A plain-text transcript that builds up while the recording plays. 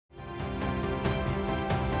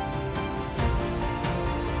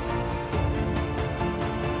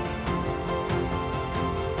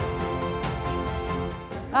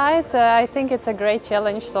I think it's a great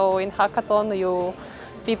challenge. So in hackathon,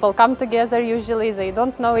 people come together. Usually they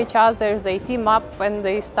don't know each other. They team up and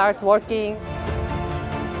they start working.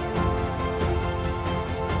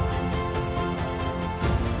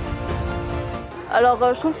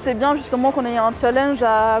 Alors je trouve que c'est bien justement qu'on ait un challenge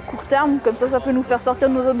à court terme, comme ça peut nous faire sortir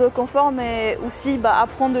de nos zones de confort, mais aussi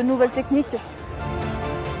apprendre de nouvelles techniques.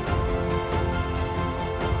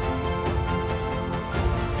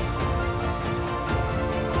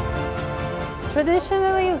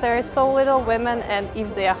 Traditionally, there are so little women, and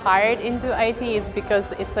if they are hired into IT, it's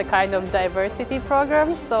because it's a kind of diversity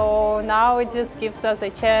program. So now it just gives us a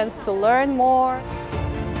chance to learn more.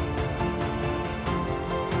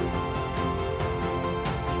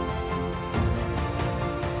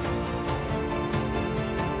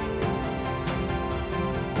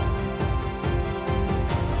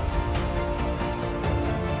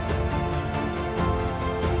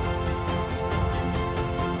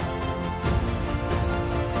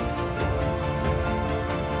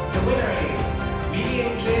 The winner is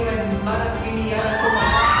Vivian Clement Malasviniana.